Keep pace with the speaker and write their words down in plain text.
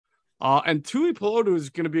And Tuipulotu is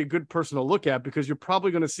going to be a good person to look at because you're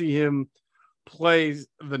probably going to see him play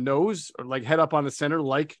the nose or like head up on the center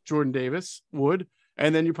like Jordan Davis would.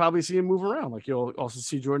 And then you probably see him move around like you'll also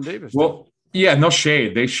see Jordan Davis. Well, yeah, no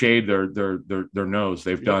shade. They shade their nose.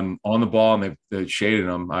 They've done on the ball and they've shaded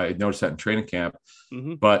them. I noticed that in training camp.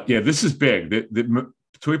 Mm-hmm. But yeah, this is big. The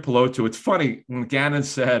Tuipulotu. It's funny when Gannon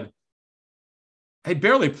said he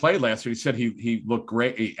barely played last year. He said he looked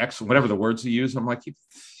great, excellent, whatever the words he used. I'm like, he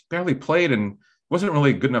barely played and wasn't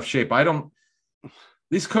really in good enough shape.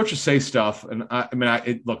 These coaches say stuff, and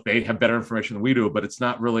look, they have better information than we do, but it's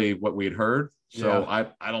not really what we had heard. So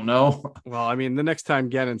I don't know. Well, I mean, the next time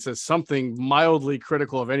Gannon says something mildly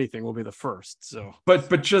critical of anything will be the first. So,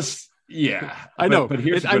 but just I know. But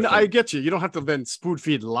here's I get you. You don't have to then spoon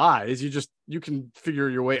feed lies. You can figure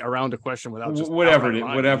your way around a question without just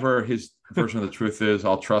whatever his version of the truth is.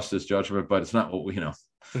 I'll trust his judgment, but it's not what not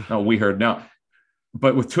what we heard now.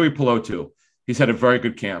 But with Tuipulotu, he's had a very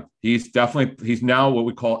good camp. He's now what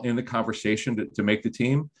we call in the conversation to make the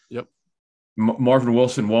team. Yep. Marvin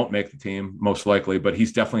Wilson won't make the team most likely, but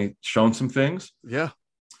he's definitely shown some things. Yeah.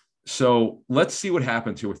 So let's see what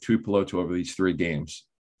happens here with Tuipulotu over these 3 games.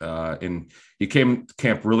 And he came to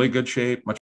camp really good shape, much